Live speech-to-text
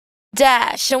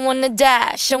dash, I wanna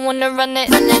dash, I wanna run it,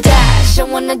 dash, I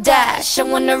wanna dash, I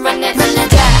wanna run it,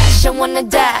 dash, I wanna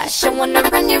dash, I wanna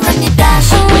run it,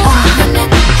 dash.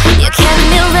 You can't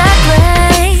be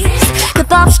reckless. 그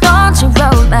법 스펀지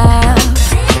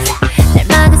romance.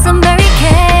 날 막아선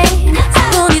barricade.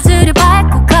 문이 들을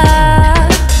밟고 가.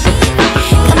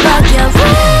 깜빡이야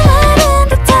위험한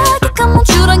듯하게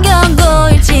감멈추란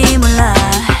경고일지 몰라.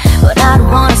 But I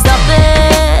don't wanna stop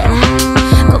it.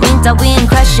 고민 따윈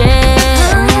crash it.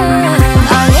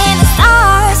 All in the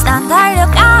stars 난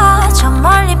달려가. 저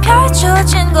멀리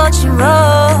펼쳐진 거지로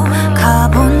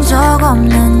가본 적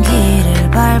없는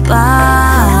길을 밟아.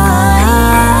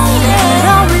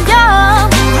 들어올려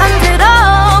반대로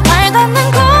밝았는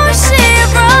곳이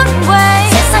runway.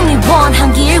 세상이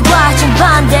원한 길과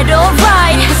정반대로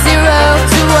right. Zero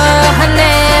to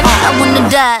 100. I wanna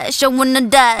dash, I wanna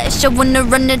dash, I wanna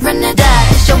run it,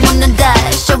 dash, I wanna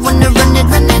dash, I wanna run it,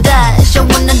 dash, I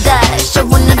wanna dash, I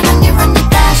wanna run it,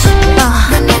 dash.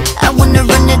 I wanna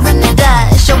run it,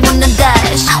 dash, I wanna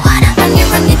dash, I wanna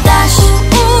run it, dash.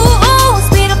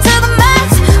 Speed up to the max.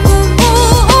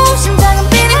 심장은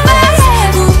beating fast.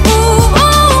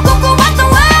 Go out the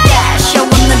way.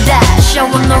 Dash, I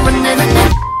wanna run it.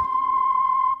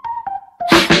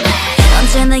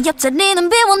 언제나 옆자리는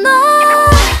비워놔.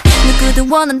 누구도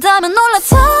원한다면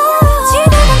올라타.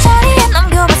 지나간 자리에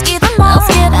남겨봐 skip them all.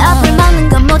 앞을 막는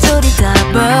건 모조리 다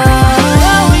burn.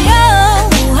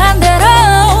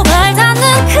 무한대로 발 닿는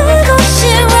그곳이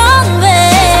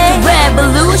runway.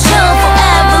 Revolution for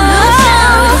evolution.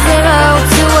 Zero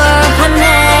to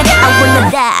 100. I wanna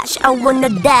dash, I wanna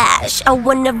dash, I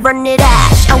wanna run it,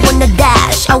 dash, I wanna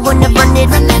dash, I wanna run it,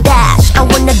 dash, I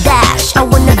wanna dash, I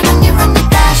wanna run it,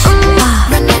 dash.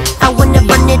 I wanna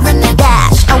run it,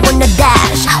 dash, I wanna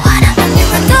dash, I wanna run it,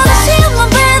 dash.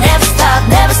 Never stop,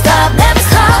 never stop, never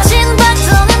stop.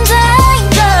 진박도는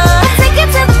danger. Take it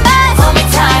to the max. Hold me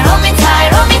tight, hold me tight,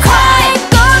 hold me quiet.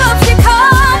 끝없이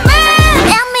coming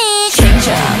at me. Change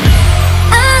up.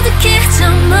 아득히 저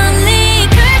멀리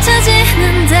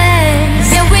펼쳐지는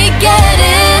days. Yeah, we get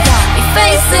it, we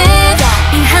face it.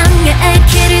 이 한계의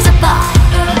길을 잡아.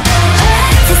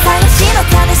 세상의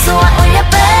신호탄을 쏘아 올려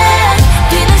빼.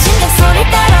 뛰는 심장 소리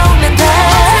따라오면 돼.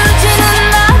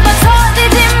 멈추지는 않아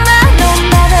터지지만 no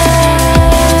matter.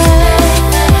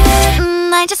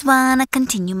 I just wanna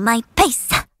continue my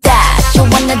pace. Dash, I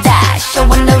wanna dash, I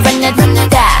wanna run it,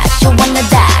 dash, I wanna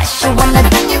dash, I wanna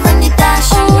run it,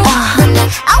 dash. I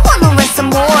wanna run some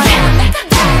more. I wanna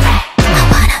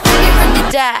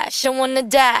Dash, I wanna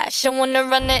dash, I wanna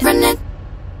run it.